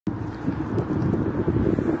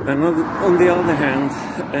And on the other hand,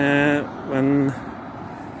 when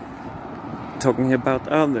talking about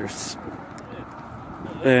others,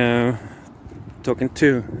 talking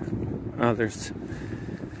to others,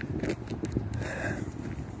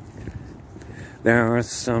 there are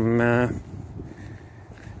some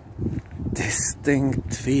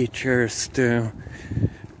distinct features to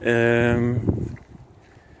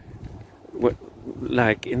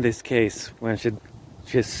like in this case when she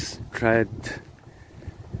just tried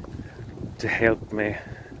to help me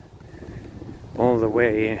all the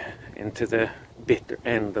way into the bitter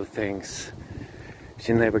end of things.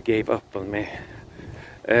 She never gave up on me,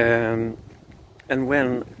 and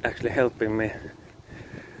when actually helping me,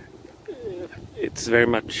 it's very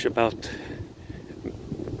much about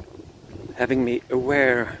having me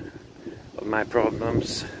aware of my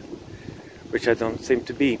problems, which I don't seem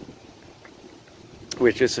to be,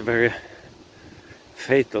 which is a very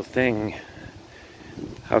fatal thing.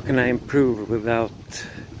 How can I improve without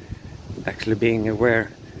actually being aware?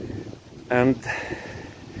 And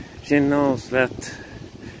she knows that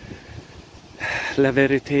la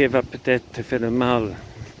vérité va peut-être faire mal.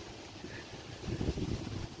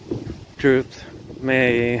 Truth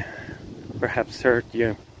may perhaps hurt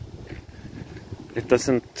you. It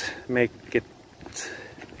doesn't make it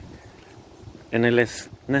any less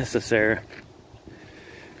necessary.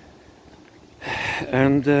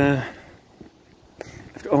 And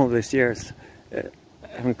after all these years, I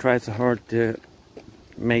haven't tried so hard to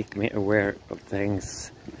make me aware of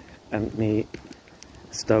things, and me,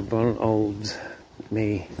 stubborn old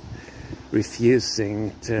me,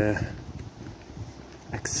 refusing to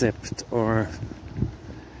accept or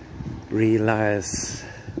realize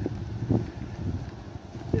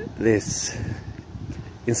this,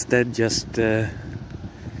 instead just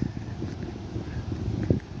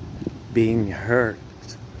being hurt.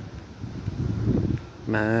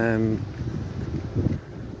 My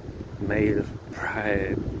male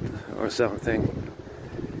pride or something.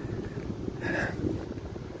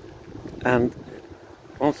 And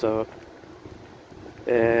also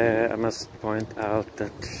I must point out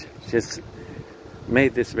that she's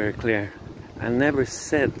made this very clear. I never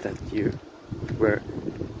said that you were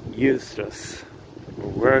useless or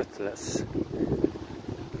worthless,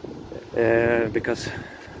 because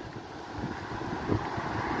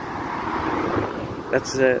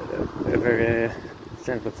that's a very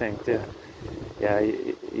simple thing to, yeah,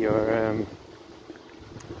 your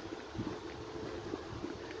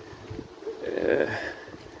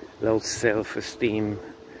low self-esteem.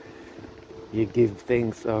 You give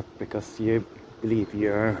things up because you believe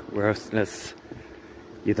you're worthless.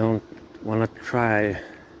 You don't want to try.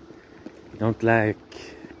 You don't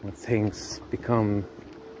like when things become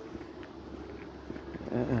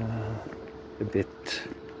a bit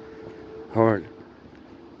hard.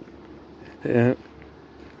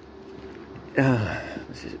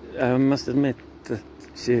 I must admit that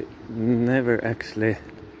she never actually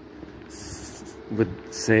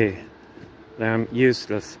would say that I'm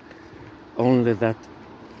useless, only that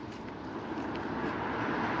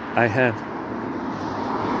I have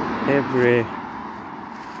every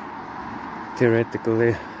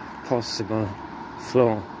theoretically possible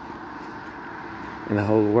flaw in the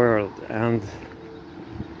whole world, and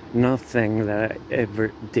nothing that I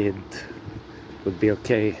ever did would be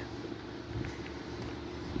okay.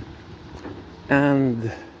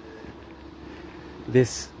 And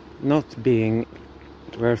this not being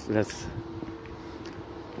worthless,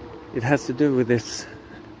 it has to do with this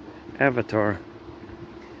avatar,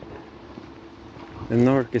 the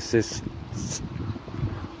narcissist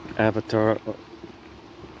avatar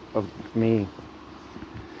of me,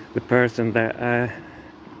 the person that I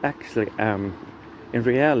actually am in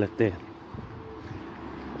reality,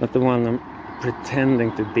 not the one I'm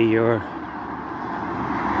pretending to be, or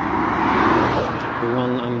the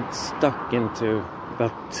one I'm stuck into,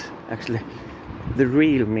 but actually the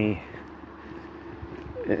real me,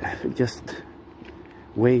 just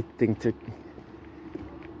waiting to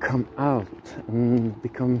come out and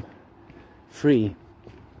become free.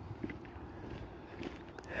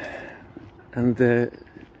 And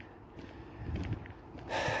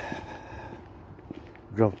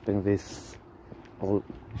dropping these old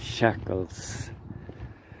shackles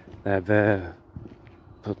I've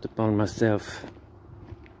put upon myself.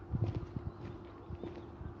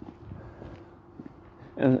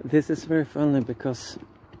 And this is very funny because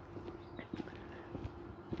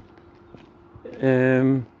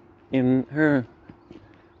in her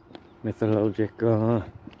mythological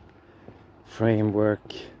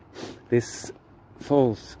framework, this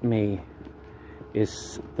false me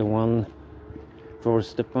is the one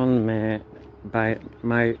forced upon me by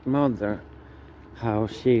my mother how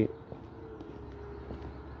she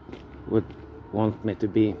would want me to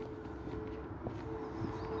be.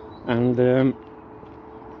 And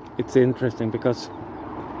it's interesting because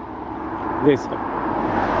this,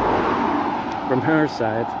 from her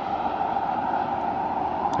side,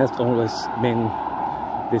 has always been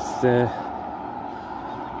this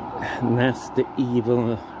nasty,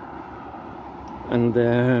 evil and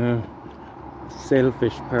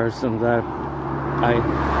selfish person that I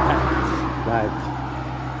act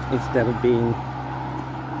like, instead of being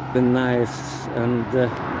the nice and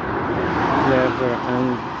clever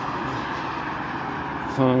and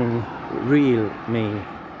fun real me.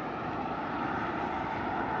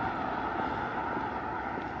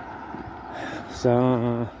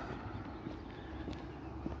 So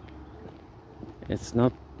it's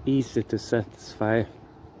not easy to satisfy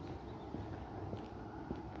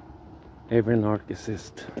every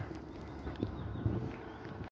narcissist.